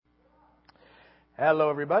Hello,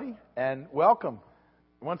 everybody, and welcome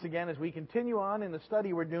once again as we continue on in the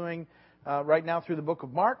study we're doing right now through the book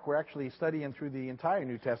of Mark. We're actually studying through the entire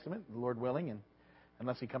New Testament, the Lord willing, and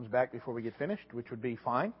unless He comes back before we get finished, which would be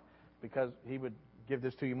fine, because He would give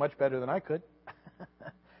this to you much better than I could.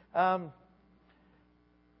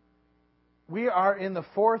 We are in the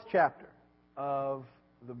fourth chapter of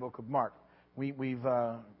the book of Mark. We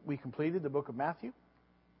completed the book of Matthew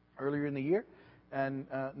earlier in the year, and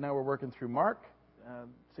now we're working through Mark.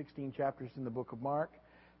 16 chapters in the book of Mark.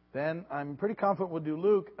 Then I'm pretty confident we'll do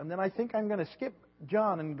Luke, and then I think I'm going to skip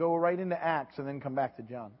John and go right into Acts and then come back to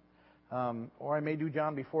John. Or I may do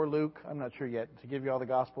John before Luke. I'm not sure yet. To give you all the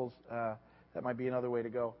Gospels, that might be another way to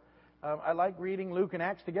go. I like reading Luke and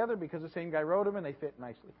Acts together because the same guy wrote them and they fit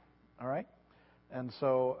nicely. All right? And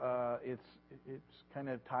so it's kind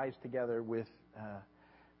of ties together with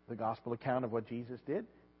the Gospel account of what Jesus did.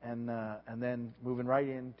 And then moving right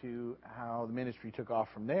into how the ministry took off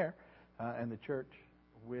from there, and the church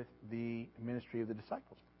with the ministry of the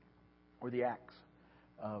disciples, or the Acts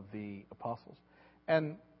of the apostles.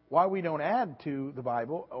 And why we don't add to the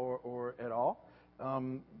Bible or at all,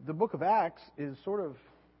 the book of Acts is sort of,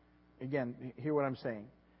 again, hear what I'm saying,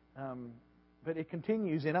 but it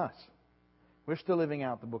continues in us. We're still living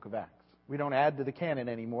out the book of Acts. We don't add to the canon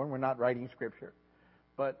anymore, and we're not writing Scripture.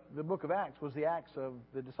 But the book of Acts was the Acts of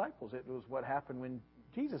the disciples. It was what happened when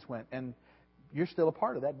Jesus went. And you're still a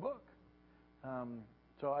part of that book.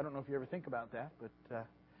 So I don't know if you ever think about that. But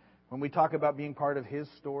when we talk about being part of His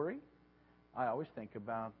story, I always think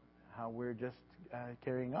about how we're just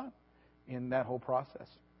carrying on in that whole process.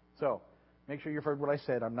 So make sure you've heard what I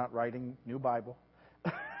said. I'm not writing new Bible.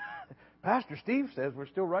 Pastor Steve says we're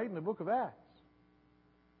still writing the book of Acts.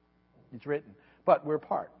 It's written. But we're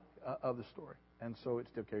part of the story. And so it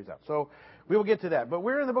still carries out. So we will get to that. But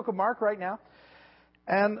we're in the book of Mark right now.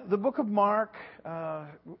 And the book of Mark,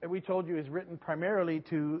 we told you, is written primarily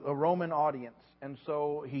to a Roman audience. And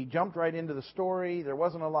so he jumped right into the story. There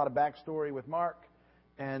wasn't a lot of backstory with Mark.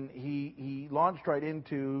 And he launched right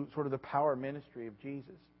into sort of the power ministry of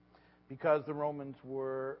Jesus. Because the Romans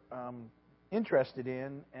were interested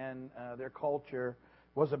in, and their culture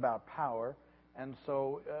was about power. And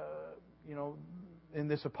so, in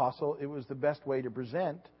this apostle, it was the best way to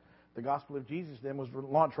present the gospel of Jesus then was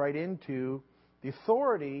launch right into the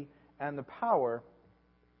authority and the power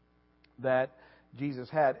that Jesus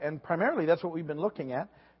had. And primarily that's what we've been looking at.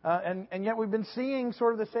 And yet we've been seeing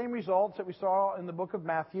sort of the same results that we saw in the book of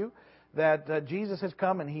Matthew, that Jesus has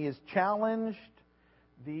come and He has challenged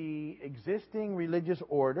the existing religious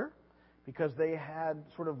order because they had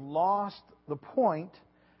sort of lost the point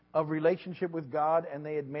of relationship with God, and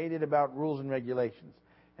they had made it about rules and regulations.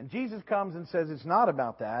 And Jesus comes and says it's not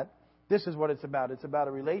about that. This is what it's about. It's about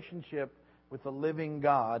a relationship with the living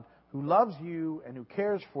God who loves you and who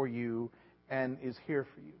cares for you and is here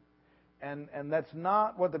for you. And that's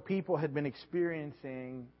not what the people had been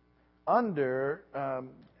experiencing under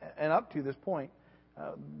and up to this point,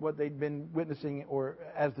 what they'd been witnessing or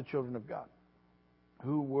as the children of God,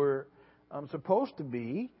 who were supposed to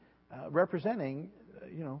be representing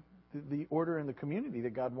the order and the community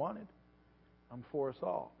that God wanted for us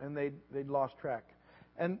all. And they'd lost track.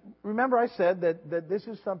 And remember I said that this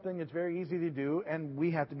is something that's very easy to do, and we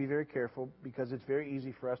have to be very careful because it's very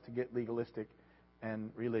easy for us to get legalistic and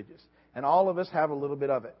religious. And all of us have a little bit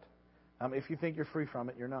of it. If you think you're free from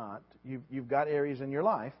it, you're not. You've got areas in your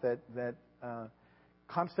life that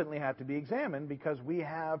constantly have to be examined because we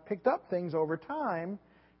have picked up things over time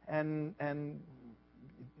and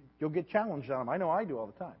you'll get challenged on them. I know I do all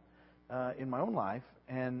the time in my own life,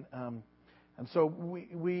 and so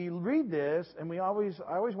we read this, and I always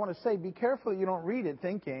want to say, be careful that you don't read it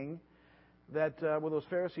thinking that those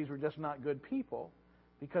Pharisees were just not good people,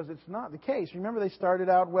 because it's not the case. Remember, they started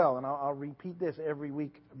out well, and I'll repeat this every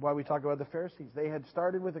week while we talk about the Pharisees. They had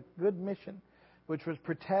started with a good mission, which was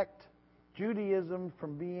protect Judaism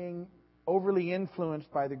from being overly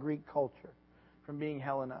influenced by the Greek culture, from being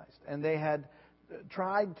Hellenized, and they had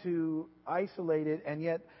tried to isolate it, and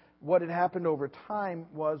yet what had happened over time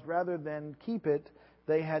was rather than keep it,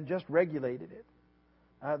 they had just regulated it.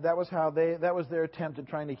 That was their attempt at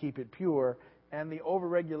trying to keep it pure, and the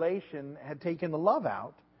overregulation had taken the love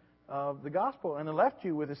out of the gospel and it left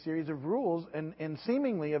you with a series of rules and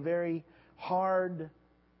seemingly a very hard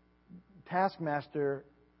taskmaster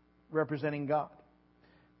representing God.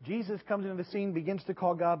 Jesus comes into the scene, begins to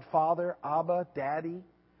call God Father, Abba, Daddy,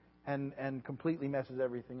 and completely messes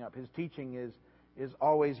everything up. His teaching is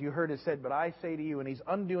always, you heard it said, but I say to you, and He's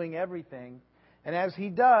undoing everything. And as He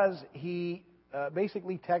does, He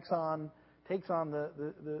basically takes on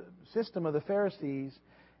the system of the Pharisees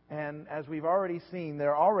And as we've already seen,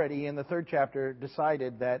 they're already in the 3rd chapter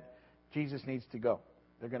decided that Jesus needs to go.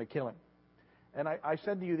 They're going to kill him. And I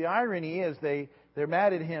said to you, the irony is they're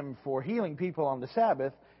mad at him for healing people on the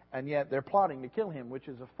Sabbath, and yet they're plotting to kill him, which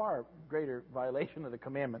is a far greater violation of the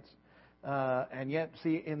commandments. And yet,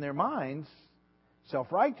 see, in their minds,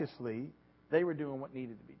 self-righteously, they were doing what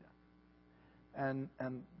needed to be done.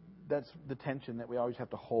 And that's the tension that we always have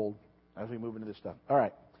to hold as we move into this stuff. All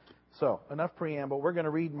right. So, enough preamble. We're going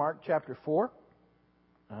to read Mark chapter 4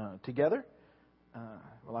 together.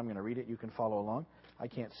 Well, I'm going to read it. You can follow along. I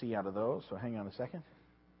can't see out of those, so hang on a second.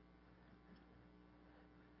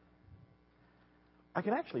 I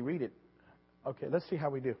can actually read it. Okay, let's see how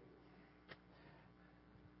we do.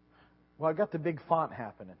 Well, I've got the big font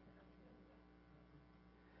happening.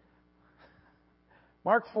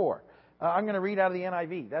 Mark 4. I'm going to read out of the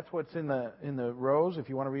NIV. That's what's in the rows if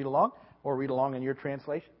you want to read along, or read along in your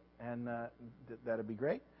translation, and that'd be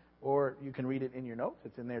great. Or you can read it in your notes.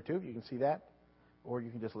 It's in there too. You can see that. Or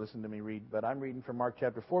you can just listen to me read. But I'm reading from Mark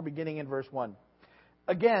chapter 4, beginning in verse 1.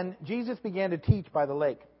 Again, Jesus began to teach by the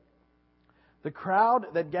lake. The crowd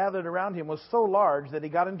that gathered around him was so large that he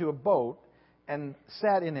got into a boat and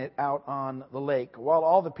sat in it out on the lake, while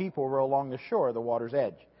all the people were along the shore, the water's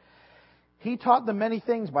edge. He taught them many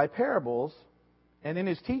things by parables, and in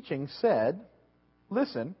his teaching said,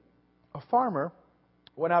 "Listen, a farmer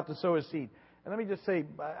went out to sow his seed." And let me just say,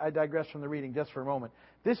 I digress from the reading just for a moment.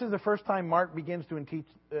 This is the first time Mark begins to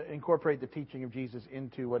incorporate the teaching of Jesus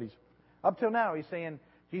into what he's... Up till now, he's saying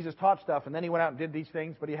Jesus taught stuff, and then he went out and did these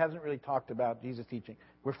things, but he hasn't really talked about Jesus' teaching.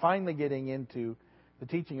 We're finally getting into the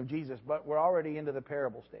teaching of Jesus, but we're already into the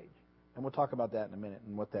parable stage. And we'll talk about that in a minute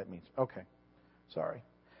and what that means. Okay. Sorry.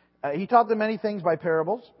 He taught them many things by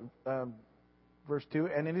parables, verse 2,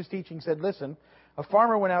 and in his teaching said, "Listen, a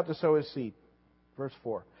farmer went out to sow his seed." Verse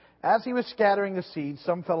 4. As he was scattering the seed,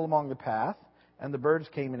 some fell along the path, and the birds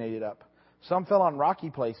came and ate it up. Some fell on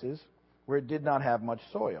rocky places where it did not have much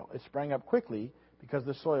soil. It sprang up quickly because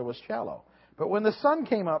the soil was shallow. But when the sun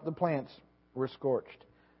came up, the plants were scorched,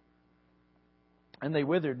 and they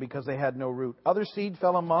withered because they had no root. Other seed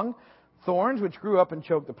fell among thorns, which grew up and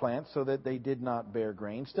choked the plants so that they did not bear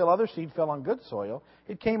grain. Still other seed fell on good soil.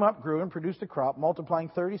 It came up, grew, and produced a crop, multiplying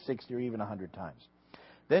 30, 60, or even 100 times.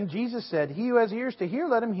 Then Jesus said, "He who has ears to hear,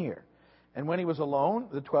 let him hear." And when he was alone,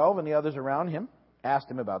 the 12 and the others around him asked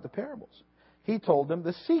him about the parables. He told them,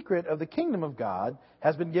 "The secret of the kingdom of God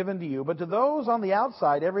has been given to you, but to those on the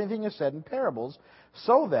outside everything is said in parables,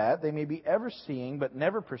 so that they may be ever seeing but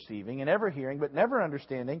never perceiving, and ever hearing but never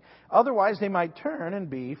understanding. Otherwise they might turn and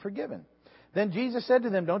be forgiven." Then Jesus said to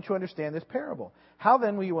them, "Don't you understand this parable? How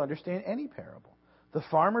then will you understand any parable? The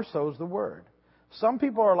farmer sows the word. Some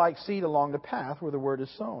people are like seed along the path where the word is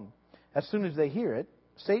sown. As soon as they hear it,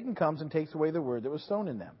 Satan comes and takes away the word that was sown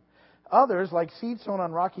in them. Others, like seed sown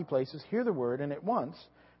on rocky places, hear the word and at once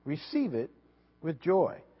receive it with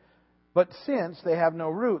joy. But since they have no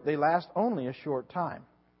root, they last only a short time.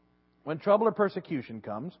 When trouble or persecution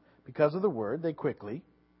comes because of the word, they quickly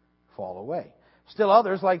fall away. Still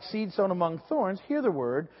others, like seed sown among thorns, hear the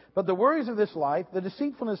word, but the worries of this life, the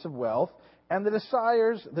deceitfulness of wealth, and the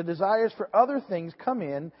desires for other things come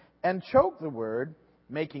in and choke the word,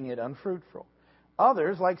 making it unfruitful.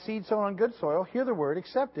 Others, like seed sown on good soil, hear the word,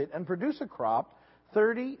 accept it, and produce a crop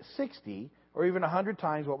 30, 60, or even 100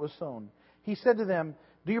 times what was sown. He said to them,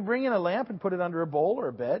 "Do you bring in a lamp and put it under a bowl or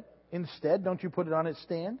a bed? Instead, don't you put it on its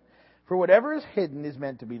stand? For whatever is hidden is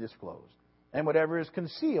meant to be disclosed, and whatever is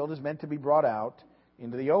concealed is meant to be brought out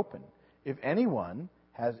into the open. If anyone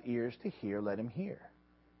has ears to hear, let him hear.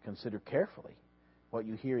 Consider carefully what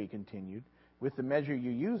you hear," he continued. "With the measure you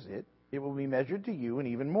use it, it will be measured to you and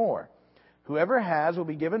even more. Whoever has will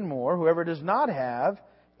be given more. Whoever does not have,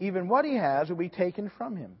 even what he has will be taken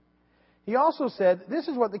from him." He also said, "This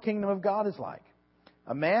is what the kingdom of God is like.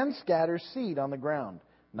 A man scatters seed on the ground.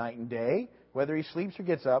 Night and day, whether he sleeps or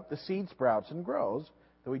gets up, the seed sprouts and grows,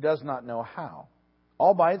 though he does not know how.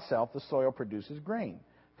 All by itself, the soil produces grain.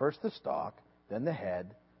 First the stalk, then the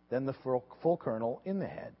head, then the full kernel in the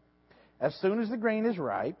head. As soon as the grain is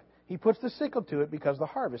ripe, he puts the sickle to it because the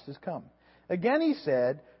harvest has come." Again he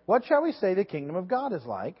said, "What shall we say the kingdom of God is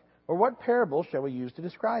like? Or what parable shall we use to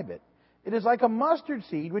describe it? It is like a mustard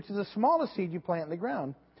seed, which is the smallest seed you plant in the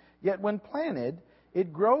ground. Yet when planted,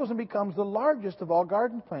 it grows and becomes the largest of all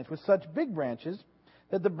garden plants, with such big branches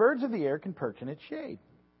that the birds of the air can perch in its shade."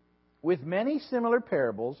 With many similar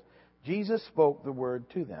parables, Jesus spoke the word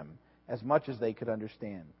to them, as much as they could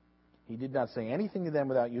understand. He did not say anything to them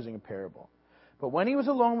without using a parable. But when he was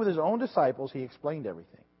alone with his own disciples, he explained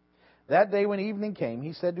everything. That day when evening came,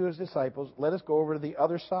 he said to his disciples, "Let us go over to the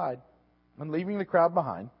other side." And leaving the crowd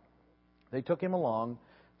behind, They took him along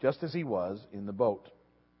just as he was in the boat.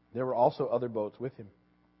 There were also other boats with him.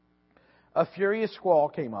 A furious squall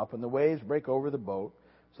came up, and the waves broke over the boat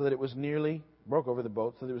so that it was nearly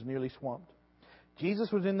swamped.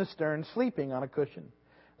 Jesus was in the stern, sleeping on a cushion.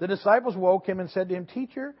 The disciples woke him and said to him,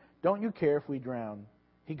 "Teacher, don't you care if we drown?"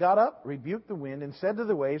 He got up, rebuked the wind, and said to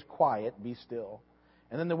the waves, "Quiet, be still."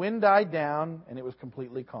 And then the wind died down, and it was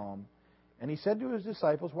completely calm. And he said to his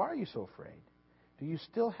disciples, "Why are you so afraid? Do you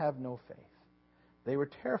still have no faith?" They were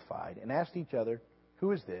terrified and asked each other,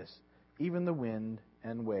 "Who is this? Even the wind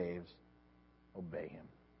and waves obey him."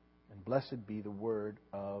 And blessed be the word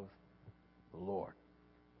of the Lord.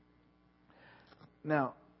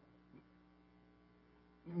 Now,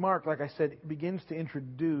 Mark, like I said, begins to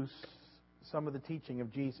introduce some of the teaching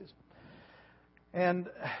of Jesus. And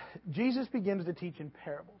Jesus begins to teach in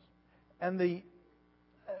parables. And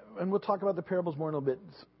we'll talk about the parables more in a little bit.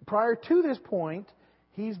 Prior to this point,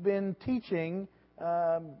 he's been teaching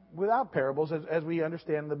without parables, as we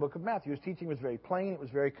understand in the book of Matthew. His teaching was very plain, it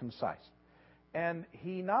was very concise. And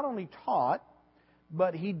he not only taught,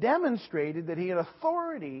 but he demonstrated that he had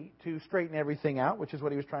authority to straighten everything out, which is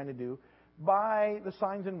what he was trying to do, by the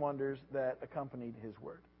signs and wonders that accompanied his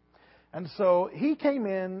word. And so he came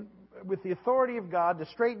in with the authority of God to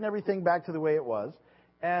straighten everything back to the way it was.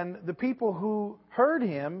 And the people who heard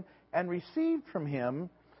him and received from him,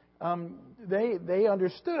 they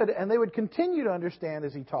understood, and they would continue to understand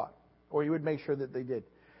as he taught, or he would make sure that they did.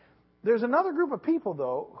 There's another group of people,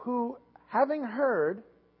 though, who, having heard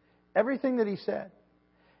everything that he said,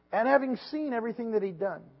 and having seen everything that he'd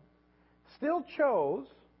done, still chose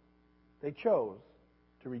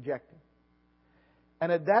to reject him.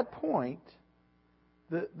 And at that point,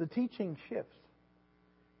 the teaching shifts.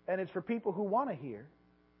 And it's for people who want to hear,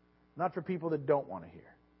 not for people that don't want to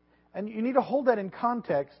hear. And you need to hold that in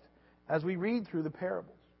context as we read through the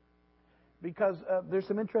parables. Because there's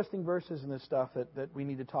some interesting verses in this stuff that we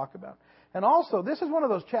need to talk about. And also, this is one of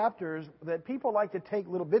those chapters that people like to take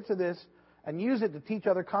little bits of this and use it to teach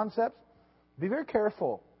other concepts. Be very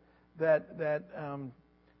careful that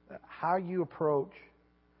how you approach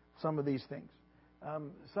some of these things.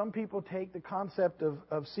 Some people take the concept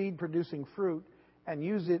of seed producing fruit and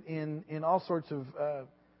use it in all sorts of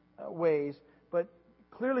ways. But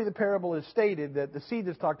clearly the parable is stated that the seed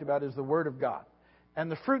that's talked about is the Word of God. And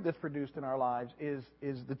the fruit that's produced in our lives is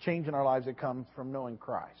the change in our lives that comes from knowing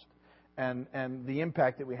Christ and the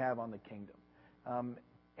impact that we have on the kingdom.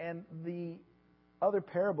 And the other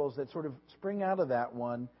parables that sort of spring out of that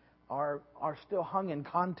one are still hung in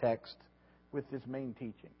context with this main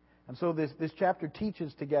teaching. And so this chapter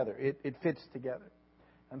teaches together. It fits together.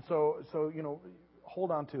 And so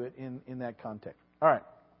hold on to it in that context. All right.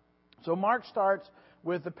 So Mark starts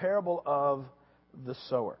with the parable of the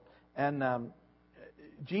sower. And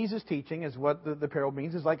Jesus' teaching is what the parable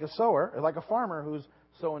means, is like a sower, like a farmer who's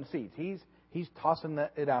sowing seeds. He's tossing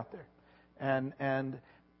it out there. And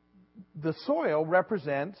the soil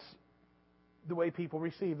represents the way people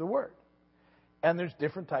receive the word. And there's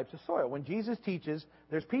different types of soil. When Jesus teaches,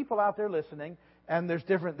 there's people out there listening, and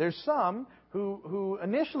there's some who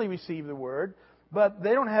initially receive the word, but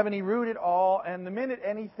they don't have any root at all, and the minute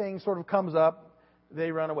anything sort of comes up,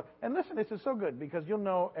 they run away. And listen, this is so good, because you'll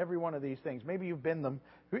know every one of these things. Maybe you've been them,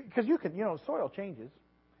 because you can, soil changes.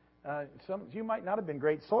 You might not have been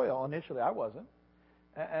great soil initially. I wasn't.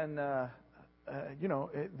 And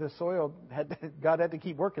the soil God had to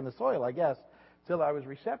keep working the soil, I guess, till I was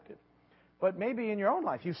receptive. But maybe in your own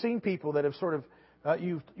life, you've seen people that have sort of,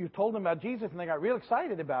 you've told them about Jesus and they got real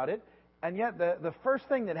excited about it, and yet the first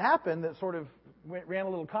thing that happened that sort of ran a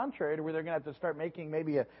little contrary to where they're going to have to start making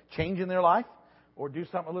maybe a change in their life or do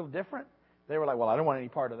something a little different, they were like, well, I don't want any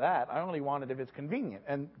part of that. I only want it if it's convenient.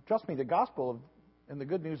 And trust me, the gospel and the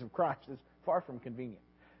good news of Christ is far from convenient.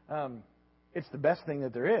 It's the best thing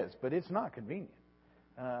that there is, but it's not convenient.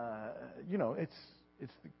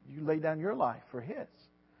 It's you lay down your life for His.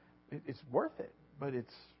 It's worth it, but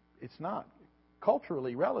it's not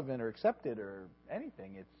culturally relevant or accepted or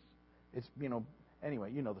anything. It's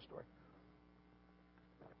anyway, you know the story.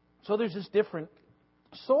 So there's this different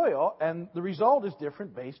soil, and the result is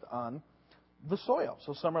different based on the soil.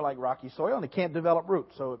 So some are like rocky soil, and they can't develop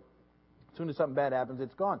roots. So as soon as something bad happens,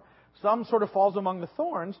 it's gone. Some sort of falls among the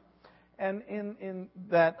thorns, and in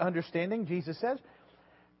that understanding, Jesus says,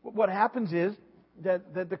 what happens is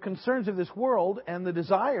that the concerns of this world and the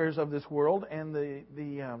desires of this world and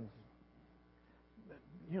the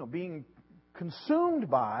being consumed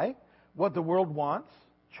by what the world wants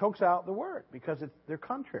chokes out the word, because they're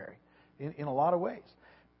contrary in a lot of ways.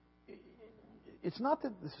 It's not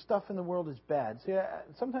that the stuff in the world is bad. See,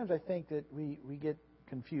 sometimes I think that we get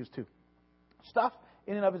confused too. Stuff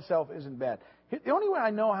in and of itself isn't bad. The only way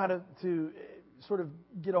I know how to sort of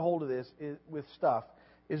get a hold of this with stuff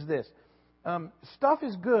is this. Stuff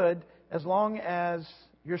is good as long as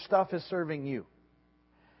your stuff is serving you.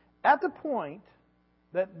 At the point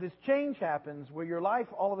that this change happens, where your life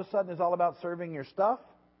all of a sudden is all about serving your stuff,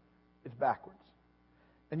 it's backwards.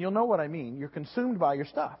 And you'll know what I mean. You're consumed by your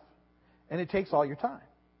stuff. And it takes all your time.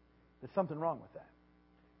 There's something wrong with that.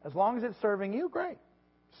 As long as it's serving you, great.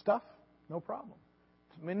 Stuff, no problem.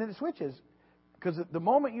 I mean, it switches. Because the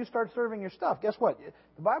moment you start serving your stuff, guess what?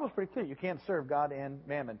 The Bible's pretty clear. You can't serve God and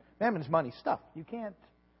mammon. Mammon's money, stuff. You can't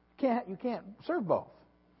serve both.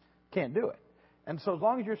 Can't do it. And so as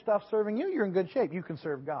long as your stuff's serving you, you're in good shape. You can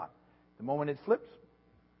serve God. The moment it flips,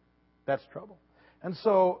 that's trouble. And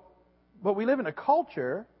so, but we live in a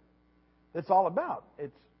culture that's all about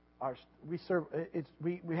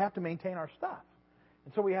we have to maintain our stuff.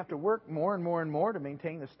 And so we have to work more and more and more to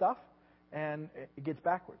maintain the stuff, and it gets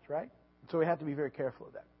backwards, right? So we have to be very careful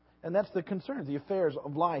of that. And that's the concerns, the affairs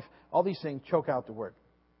of life. All these things choke out the Word.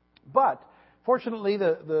 But fortunately,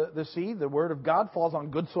 the seed, the Word of God, falls on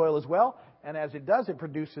good soil as well. And as it does, it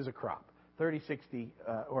produces a crop, 30, 60,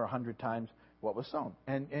 or 100 times what was sown.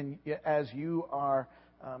 And as you are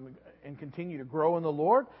and continue to grow in the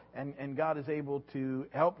Lord, and God is able to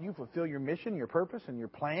help you fulfill your mission, your purpose, and your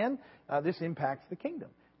plan, this impacts the kingdom.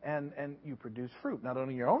 And you produce fruit, not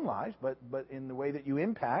only in your own lives, but in the way that you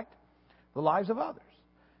impact the lives of others.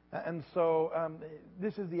 And so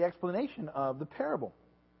this is the explanation of the parable.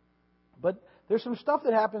 But there's some stuff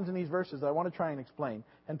that happens in these verses that I want to try and explain.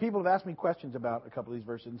 And people have asked me questions about a couple of these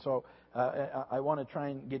verses, and so I want to try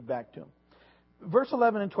and get back to them. Verse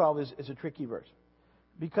 11 and 12 is a tricky verse.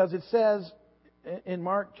 Because it says in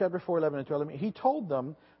Mark chapter 4, 11 and 12, he told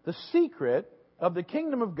them, the secret of the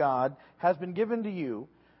kingdom of God has been given to you,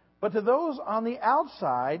 but to those on the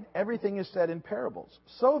outside, everything is said in parables,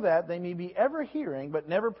 so that they may be ever hearing but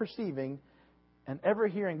never perceiving, and ever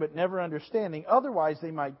hearing but never understanding. Otherwise,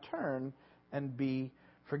 they might turn and be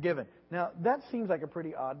forgiven. Now, that seems like a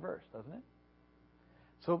pretty odd verse, doesn't it?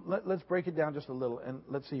 So let's break it down just a little, and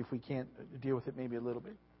let's see if we can't deal with it maybe a little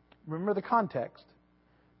bit. Remember the context.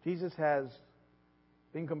 Jesus has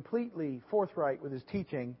been completely forthright with his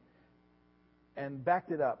teaching and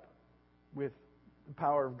backed it up with the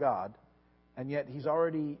power of God. And yet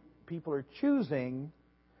people are choosing,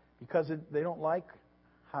 because they don't like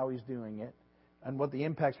how he's doing it and what the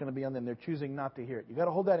impact's going to be on them, they're choosing not to hear it. You've got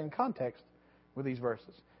to hold that in context with these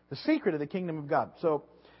verses. The secret of the kingdom of God. So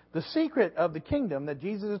the secret of the kingdom that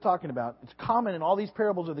Jesus is talking about, it's common in all these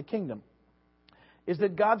parables of the kingdom, is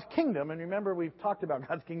that God's kingdom, and remember we've talked about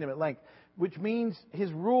God's kingdom at length, which means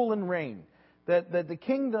his rule and reign. That the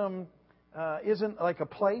kingdom isn't like a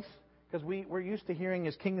place, because we're used to hearing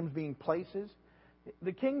his kingdoms being places.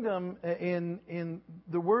 The kingdom in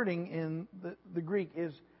the wording in the Greek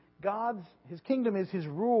is his kingdom is his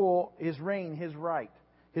rule, his reign, his right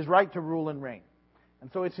to rule and reign.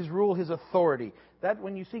 And so it's his rule, his authority. That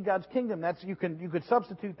when you see God's kingdom, you could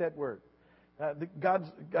substitute that word.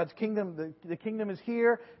 God's kingdom, the kingdom is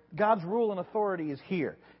here. God's rule and authority is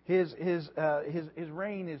here. His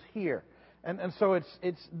reign is here, and so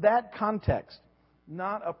it's that context,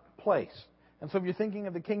 not a place. And so if you're thinking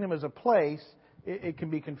of the kingdom as a place, it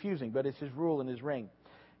can be confusing. But it's his rule and his reign.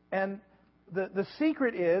 And the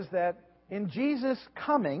secret is that in Jesus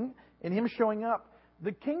coming, in him showing up,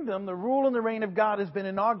 the kingdom, the rule and the reign of God has been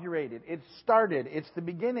inaugurated. It's started. It's the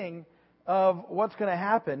beginning of what's going to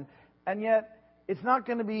happen. And yet, it's not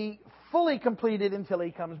going to be fully completed until he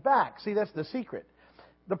comes back. See, that's the secret.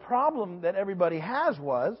 The problem that everybody has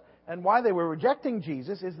was, and why they were rejecting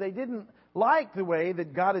Jesus, is they didn't like the way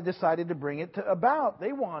that God had decided to bring it about.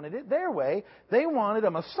 They wanted it their way. They wanted a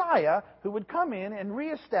Messiah who would come in and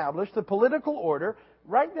reestablish the political order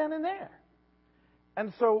right then and there.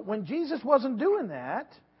 And so when Jesus wasn't doing that,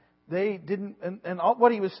 they didn't, and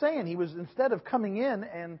what he was saying, he was, instead of coming in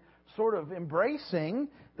and sort of embracing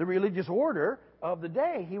the religious order of the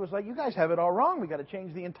day, he was like, you guys have it all wrong. We've got to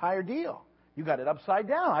change the entire deal. You got it upside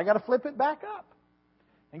down. I got to flip it back up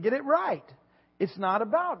and get it right. It's not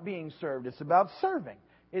about being served. It's about serving.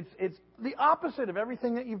 It's the opposite of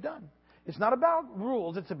everything that you've done. It's not about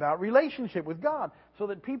rules. It's about relationship with God. So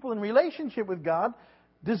that people in relationship with God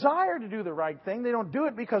desire to do the right thing. They don't do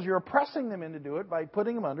it because you're oppressing them into do it by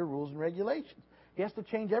putting them under rules and regulations. He has to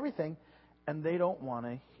change everything, and they don't want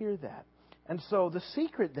to hear that. And so the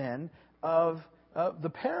secret then of the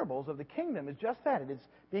parables of the kingdom is just that. It is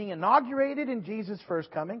being inaugurated in Jesus'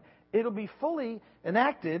 first coming. It'll be fully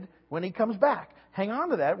enacted when he comes back. Hang on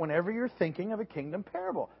to that whenever you're thinking of a kingdom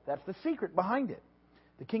parable. That's the secret behind it.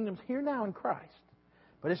 The kingdom's here now in Christ.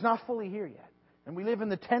 but it's not fully here yet. And we live in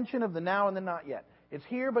the tension of the now and the not yet. It's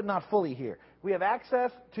here, but not fully here. We have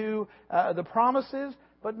access to the promises,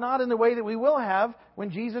 but not in the way that we will have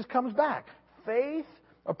when Jesus comes back. Faith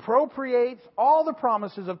appropriates all the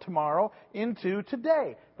promises of tomorrow into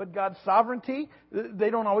today. But God's sovereignty, they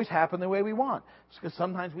don't always happen the way we want. Because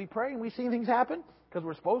sometimes we pray and we see things happen because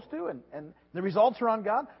we're supposed to, and the results are on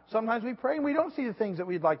God. Sometimes we pray and we don't see the things that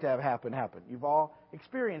we'd like to have happen. You've all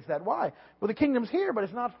experienced that. Why? Well, the kingdom's here, but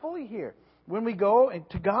it's not fully here. When we go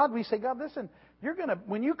to God, we say, God, listen,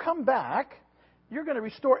 when you come back, you're going to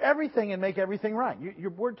restore everything and make everything right. Your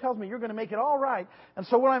word tells me you're going to make it all right. And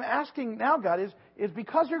so what I'm asking now, God, is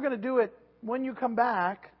because you're going to do it when you come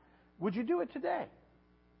back, would you do it today?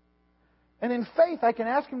 And in faith, I can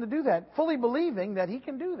ask Him to do that, fully believing that He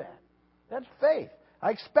can do that. That's faith. I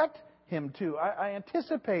expect Him to. I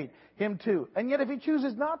anticipate Him to. And yet if He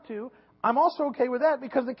chooses not to, I'm also okay with that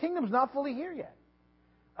because the kingdom's not fully here yet.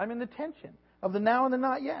 I'm in the tension of the now and the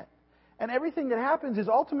not yet. And everything that happens is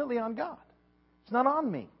ultimately on God. It's not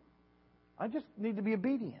on me. I just need to be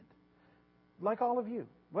obedient. Like all of you.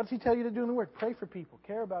 What does He tell you to do in the Word? Pray for people.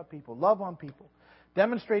 Care about people. Love on people.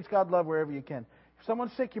 Demonstrates God's love wherever you can. If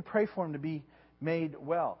someone's sick, you pray for him to be made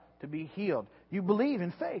well, to be healed. You believe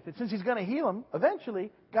in faith that since He's going to heal him,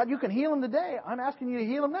 eventually, God, you can heal him today. I'm asking you to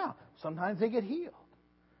heal him now. Sometimes they get healed.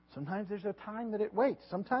 Sometimes there's a time that it waits.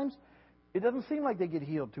 Sometimes it doesn't seem like they get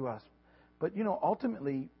healed to us. But,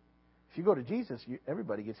 ultimately, if you go to Jesus,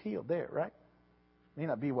 everybody gets healed there, right? May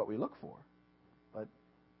not be what we look for, but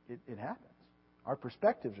it happens. Our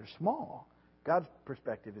perspectives are small. God's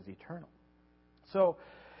perspective is eternal. So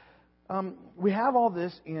we have all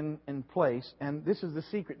this in place, and this is the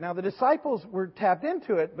secret. Now, the disciples were tapped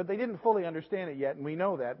into it, but they didn't fully understand it yet, and we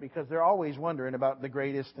know that because they're always wondering about the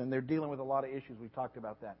greatest, and they're dealing with a lot of issues. We've talked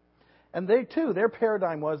about that. And they, too, their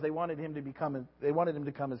paradigm was they wanted Him to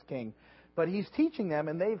come as king. But He's teaching them,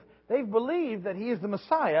 and they've believed that He is the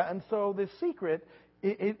Messiah, and so this secret,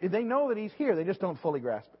 they know that He's here. They just don't fully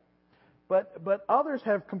grasp it. But others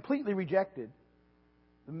have completely rejected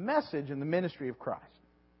the message and the ministry of Christ.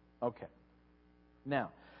 Okay.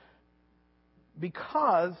 Now,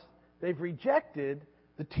 because they've rejected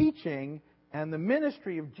the teaching and the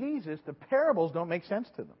ministry of Jesus, the parables don't make sense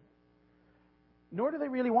to them. Nor do they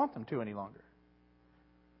really want them to any longer.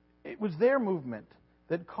 It was their movement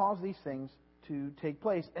that caused these things to take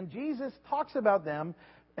place. And Jesus talks about them,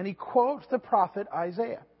 and He quotes the prophet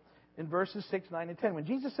Isaiah in verses 6, 9, and 10. When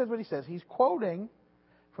Jesus says what He says, He's quoting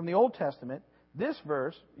from the Old Testament this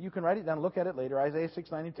verse. You can write it down, look at it later, Isaiah 6,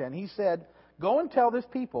 9, and 10. He said, "Go and tell this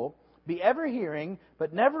people, be ever hearing,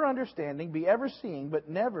 but never understanding, be ever seeing, but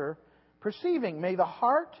never perceiving. Make the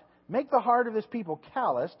heart of this people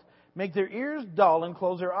calloused, make their ears dull and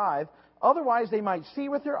close their eyes. Otherwise they might see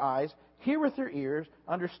with their eyes, hear with their ears,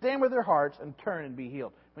 understand with their hearts, and turn and be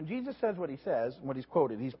healed." When Jesus says what He says, what He's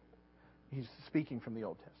quoted, He's speaking from the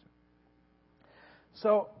Old Testament.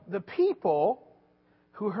 So the people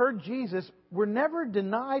who heard Jesus were never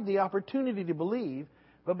denied the opportunity to believe,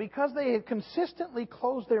 but because they had consistently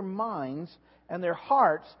closed their minds and their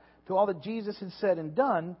hearts to all that Jesus had said and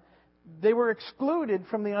done, they were excluded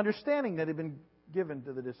from the understanding that had been given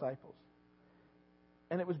to the disciples.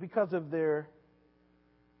 And it was because of they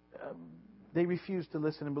refused to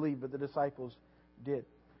listen and believe, but the disciples did.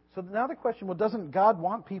 So now the question, well, doesn't God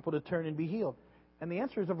want people to turn and be healed? And the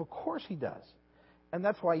answer is, of course He does. And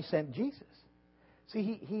that's why He sent Jesus.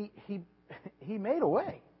 See, He made a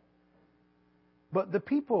way. But the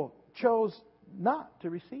people chose not to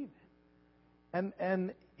receive it.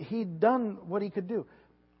 And He'd done what He could do.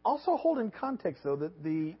 Also hold in context, though, that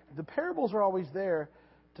the parables are always there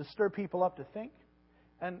to stir people up to think.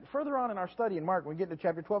 And further on in our study in Mark, when we get into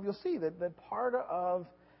chapter 12, you'll see that part of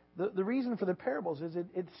the reason for the parables is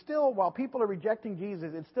it still, while people are rejecting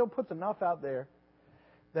Jesus, it still puts enough out there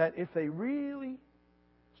that if they really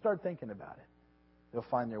start thinking about it, they'll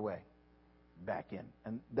find their way back in.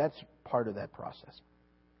 And that's part of that process.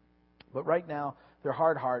 But right now, their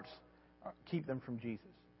hard hearts keep them from Jesus.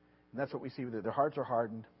 And that's what we see with it. Their hearts are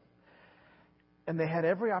hardened. And they had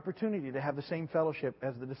every opportunity to have the same fellowship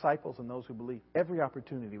as the disciples and those who believe. Every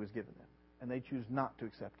opportunity was given them. And they choose not to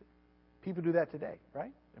accept it. People do that today,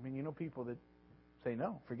 right? I mean, people that say,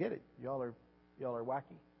 no, forget it. Y'all are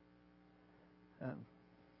wacky.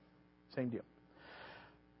 Same deal.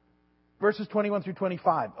 Verses 21 through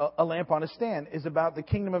 25, a lamp on a stand, is about the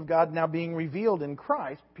kingdom of God now being revealed in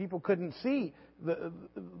Christ. People couldn't see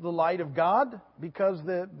the light of God because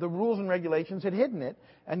the rules and regulations had hidden it.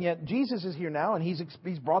 And yet Jesus is here now, and He's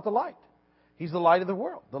brought the light. He's the light of the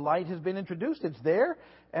world. The light has been introduced. It's there.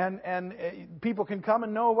 and people can come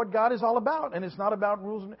and know what God is all about. And it's not about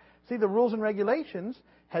rules. See, the rules and regulations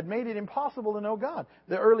had made it impossible to know God.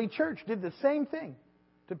 The early church did the same thing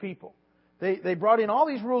to people. They brought in all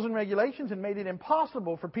these rules and regulations and made it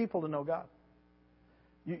impossible for people to know God.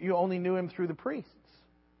 You only knew Him through the priests.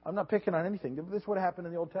 I'm not picking on anything. This is what happened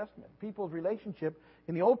in the Old Testament. People's relationship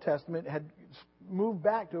in the Old Testament had moved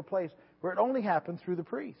back to a place where it only happened through the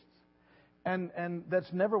priests. And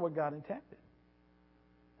that's never what God intended.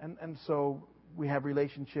 And so we have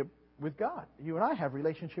relationship with God. You and I have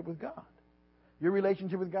relationship with God. Your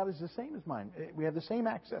relationship with God is the same as mine. We have the same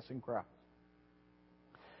access in Christ.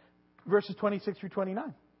 Verses 26 through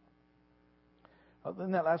 29.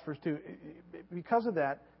 In that last verse too, because of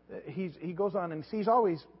that, he goes on and he's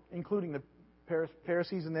always including the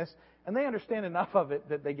Pharisees in this, and they understand enough of it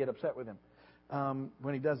that they get upset with him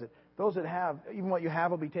when he does it. Those that have, even what you have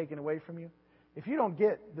will be taken away from you. If you don't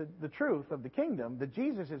get the truth of the kingdom, that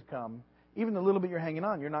Jesus has come, even the little bit you're hanging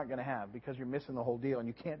on, you're not going to have, because you're missing the whole deal, and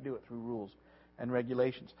you can't do it through rules and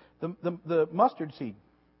regulations. The mustard seed,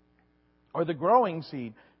 or the growing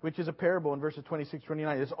seed, which is a parable in verses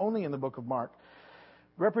 26-29, is only in the book of Mark,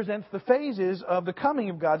 represents the phases of the coming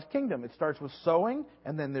of God's kingdom. It starts with sowing,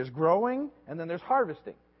 and then there's growing, and then there's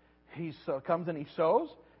harvesting. He comes and he sows,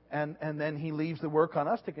 and then he leaves the work on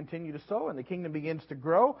us to continue to sow, and the kingdom begins to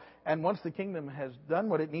grow. And once the kingdom has done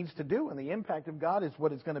what it needs to do, and the impact of God is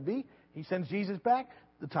what it's going to be, He sends Jesus back,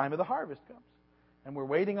 the time of the harvest comes. And we're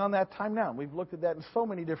waiting on that time now. We've looked at that in so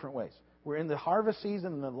many different ways. We're in the harvest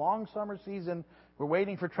season, the long summer season. We're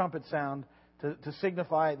waiting for trumpet sound to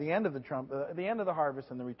signify the end of the end of the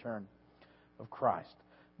harvest and the return of Christ.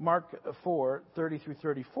 Mark 4:30 through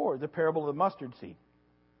 34, the parable of the mustard seed.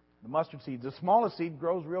 The mustard seed, the smallest seed,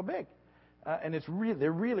 grows real big, and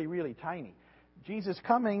they're really, really tiny. Jesus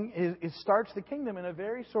coming starts the kingdom in a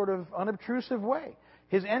very sort of unobtrusive way.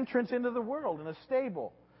 His entrance into the world in a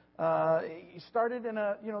stable. He started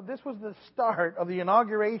this was the start of the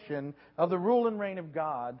inauguration of the rule and reign of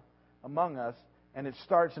God among us. And it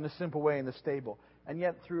starts in a simple way in the stable. And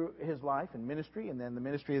yet through his life and ministry, and then the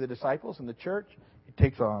ministry of the disciples and the church, it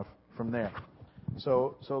takes off from there.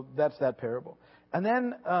 So that's that parable. And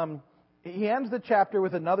then he ends the chapter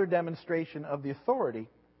with another demonstration of the authority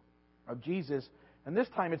of Jesus. And this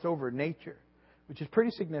time it's over nature, which is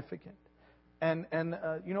pretty significant. And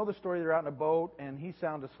you know the story, they're out in a boat, and he's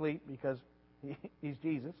sound asleep because he's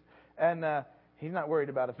Jesus. And he's not worried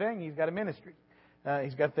about a thing. He's got a ministry.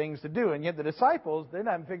 He's got things to do. And yet the disciples, they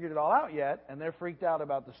haven't figured it all out yet, and they're freaked out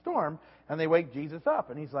about the storm, and they wake Jesus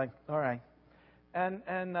up. And he's like, all right. And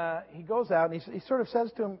he goes out, and he sort of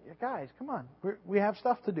says to them, guys, come on. We have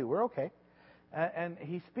stuff to do. We're okay. And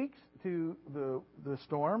he speaks to the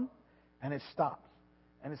storm, and it stops.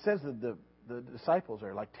 And it says that the disciples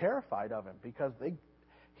are like terrified of him because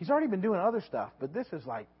he's already been doing other stuff, but this is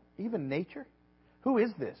like even nature. Who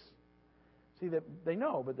is this? See, that they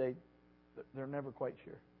know, but they're never quite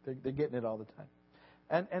sure. They're getting it all the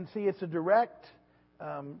time. And see, it's a direct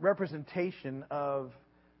representation of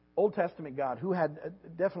Old Testament God, who had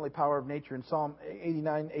definitely power of nature. In Psalm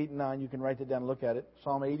 89, 8 and 9, you can write it down and look at it.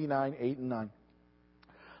 Psalm 89, 8 and 9.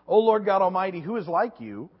 O Lord God Almighty, who is like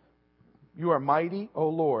you? You are mighty, O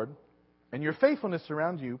Lord, and your faithfulness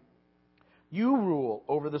surrounds you. You rule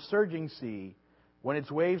over the surging sea. When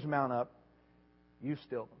its waves mount up, you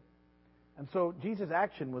still them. And so Jesus'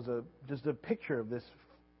 action was just a picture of this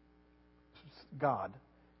God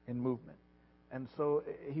in movement. And so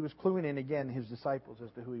he was cluing in again his disciples as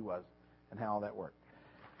to who he was and how all that worked.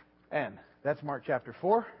 And that's Mark chapter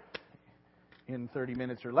 4 in 30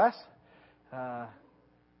 minutes or less.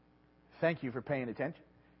 Thank you for paying attention.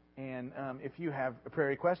 And if you have a prayer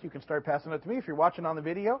request, you can start passing it to me. If you're watching on the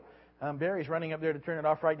video, Barry's running up there to turn it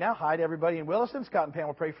off right now. Hi to everybody in Williston. Scott and Pam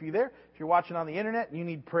will pray for you there. If you're watching on the internet and you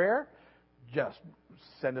need prayer, just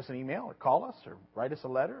send us an email or call us or write us a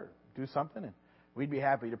letter or do something, and we'd be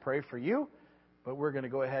happy to pray for you. But we're going to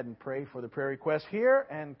go ahead and pray for the prayer request here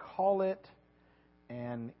and call it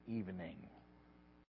an evening.